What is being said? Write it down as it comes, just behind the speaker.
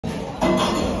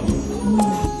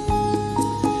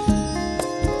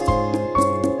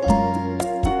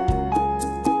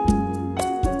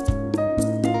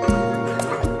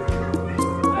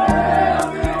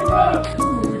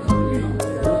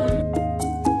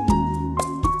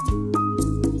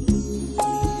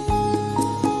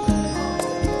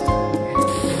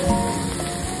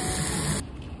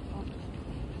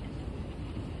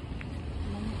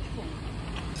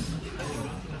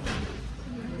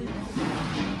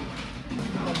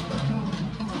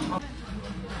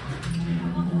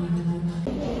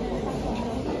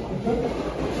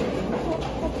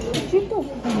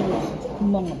하는 거 진짜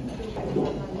금방 간다.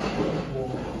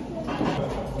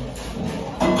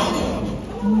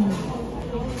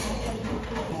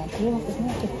 아, 그거밖에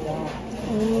생각했구나.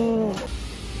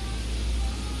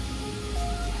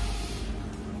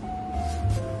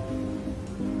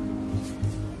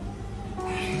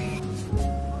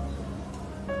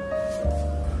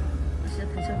 진짜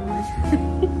드셔보네.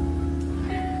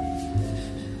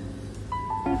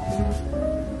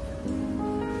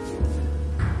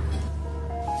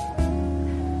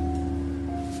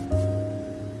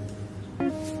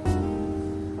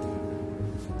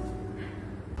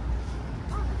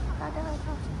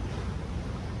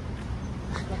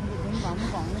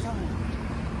 아무도 안 이상해.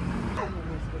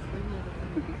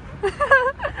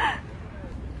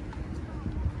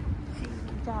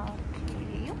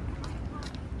 시작이에요?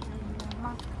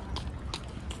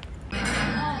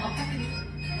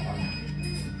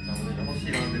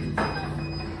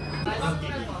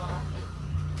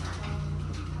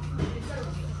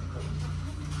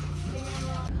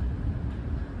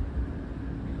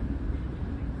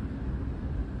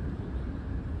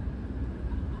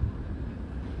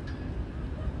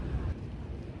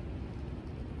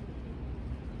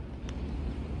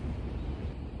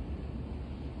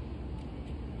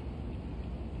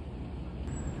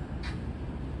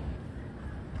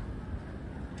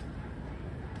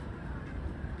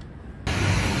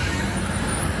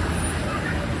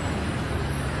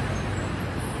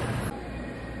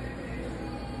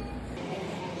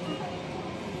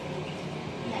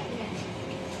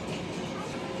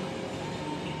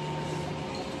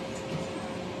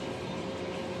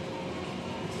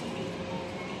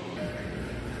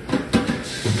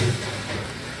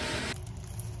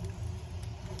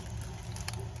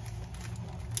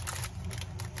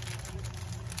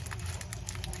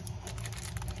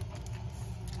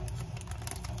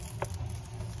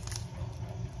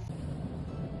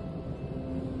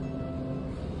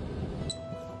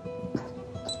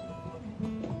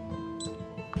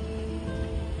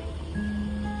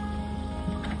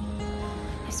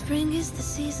 Spring is the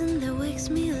season that wakes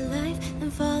me alive,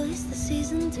 and fall is the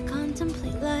season to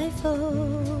contemplate life.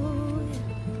 Oh,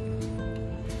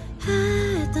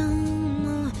 I don't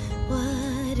know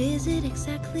what is it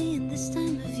exactly in this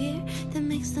time of year that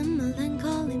makes the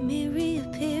melancholy me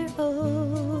reappear.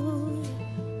 Oh,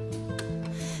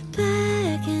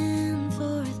 back and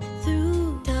forth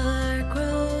through dark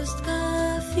roast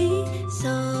coffee,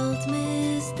 salt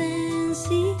mist and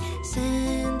sea,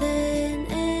 sand and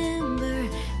ember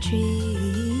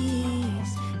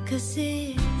trees. 'Cause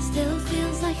it still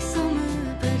feels like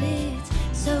summer, but it's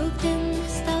soaked in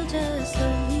nostalgia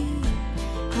slowly.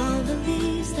 All the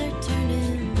leaves start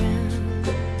turning brown.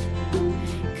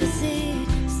 'Cause it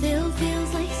still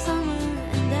feels like summer,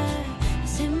 and I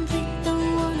simply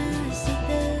don't wanna see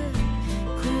the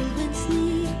cool wind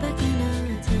sneak back in our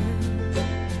town.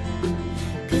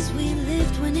 'Cause we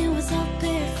lived when it was all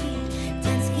bare feet,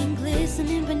 tan skin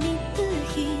glistening beneath the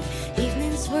heat,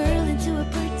 evening swirl into a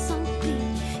bird-song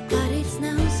beat. God, it's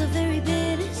now so very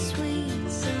bittersweet,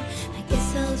 so I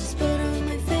guess I'll just put on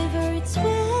my favorite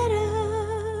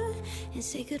sweater and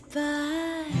say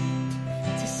goodbye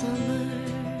to summer.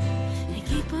 I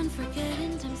keep on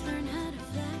forgetting times learn how to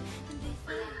fly and be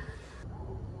free.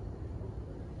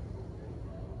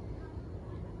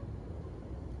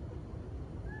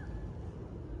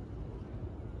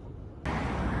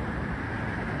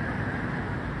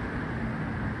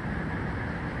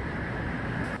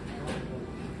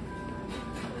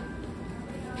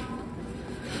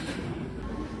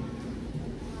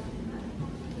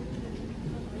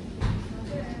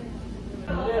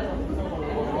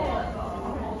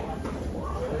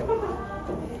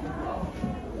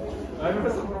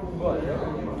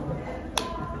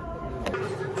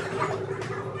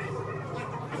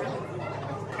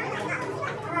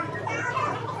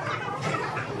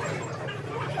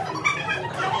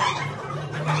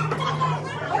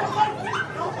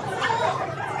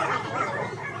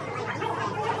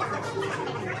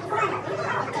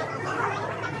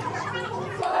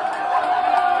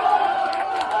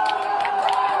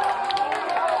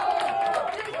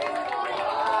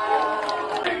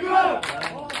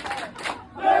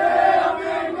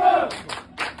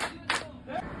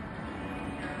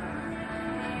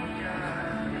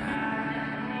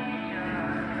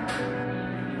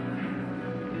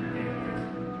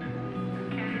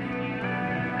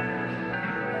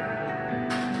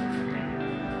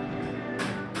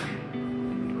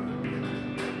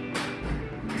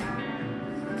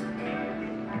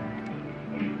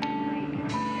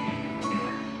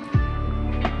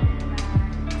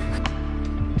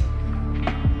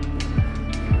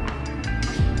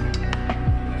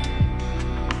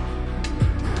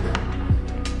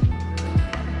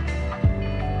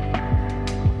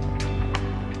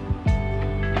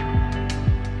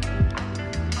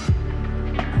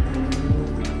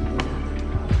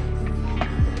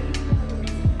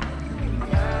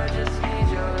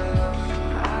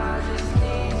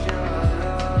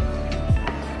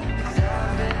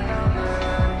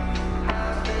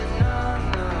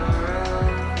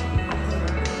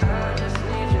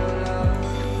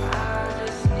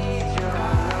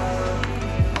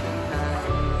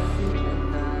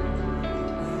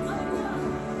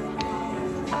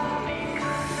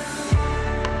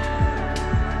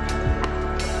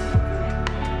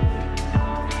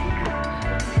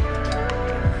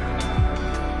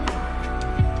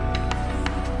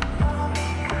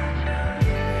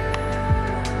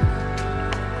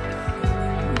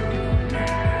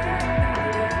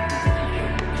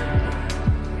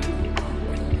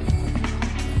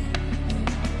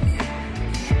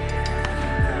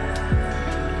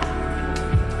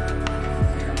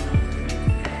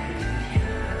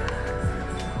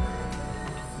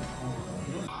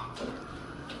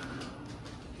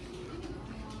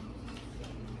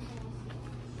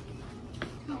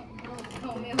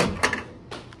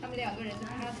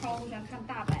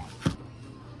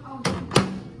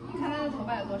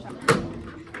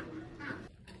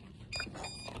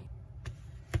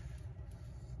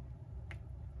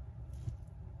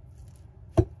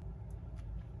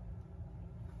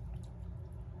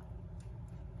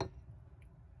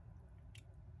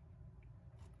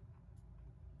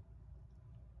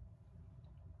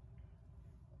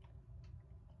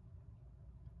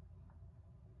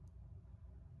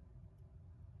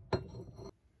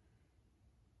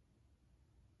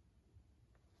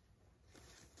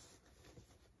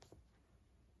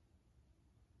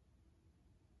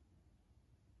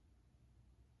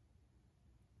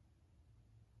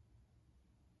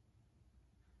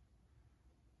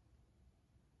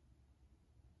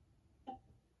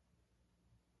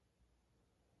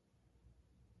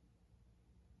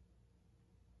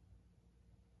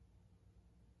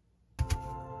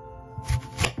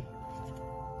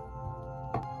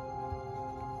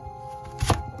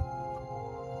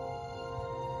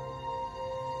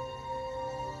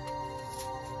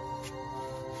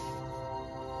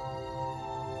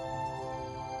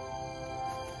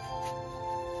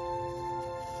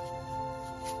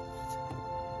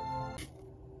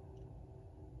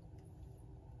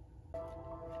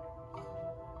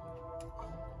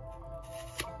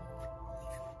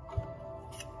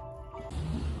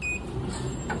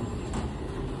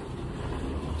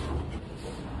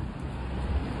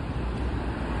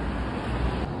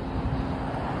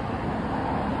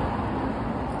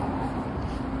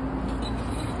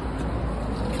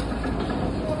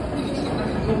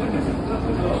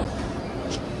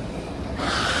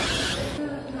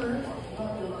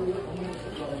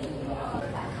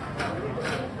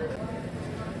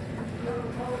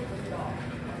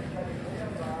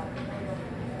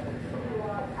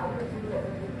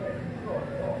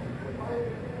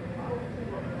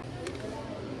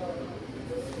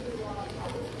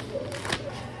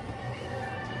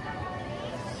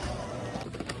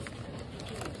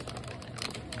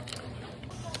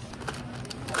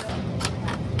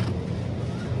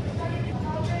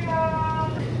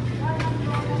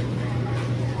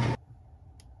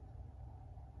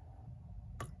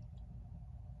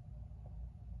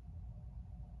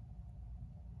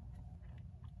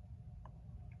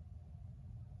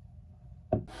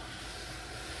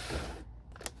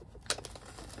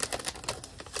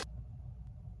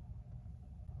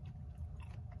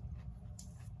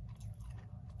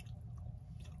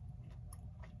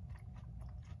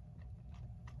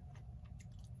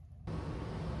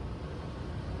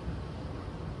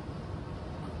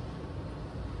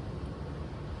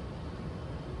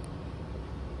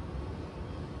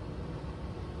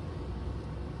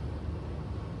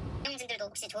 분들도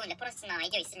혹시 좋은 레퍼런스나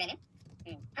아이디어 있으면은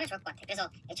하면 좋을 것 같아. 그래서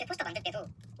애초에 포스터 만들 때도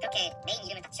그렇게 메인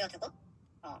이름을 딱 지어두고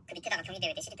그 밑에다가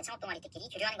경희대회 때 시리때 창업 동아리 때끼리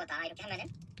교류하는 거다 이렇게 하면은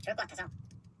좋을 것 같아서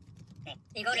네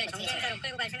이거를 정기행사로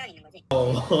끌고 갈 생각이 있는 거지.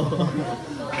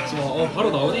 지금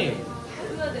바로 나오네.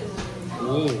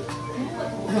 오.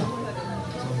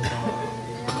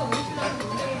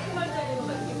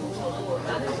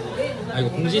 아 이거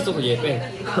공지 있어서 얘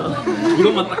빼.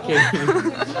 이것만 딱 해.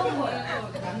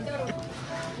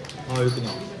 아 여기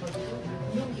그냥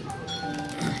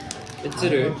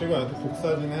배지를 찍어야 돼?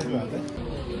 복사진 해줘야 돼?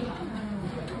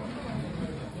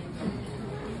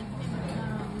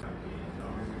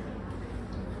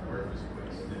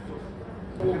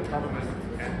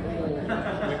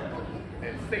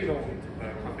 state-owned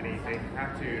companies, they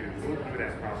have to go through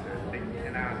that process. They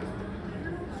cannot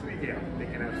수익이야. They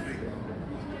cannot 수익.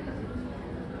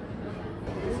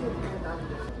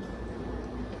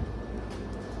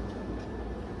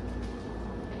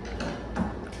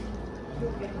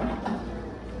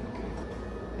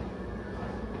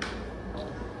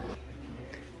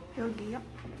 여기요?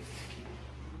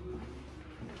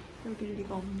 여길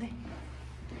리가 없네.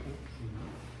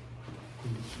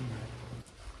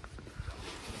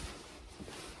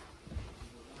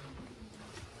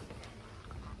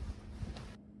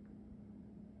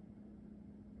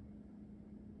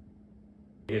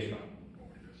 얘기해주라.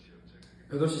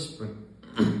 8시 10분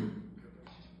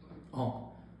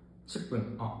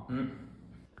 10분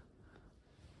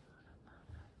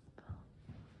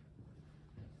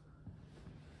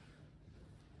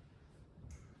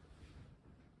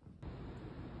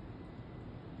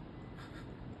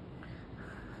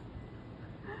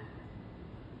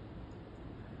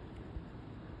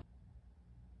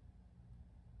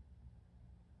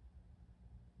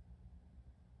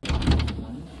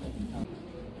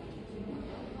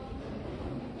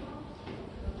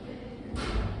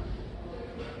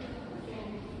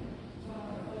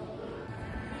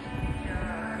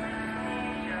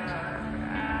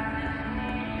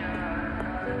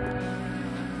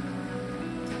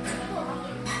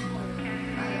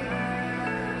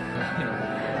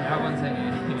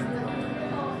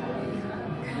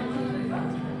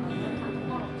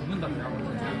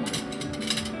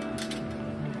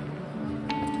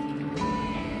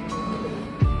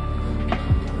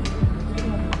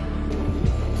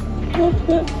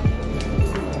어?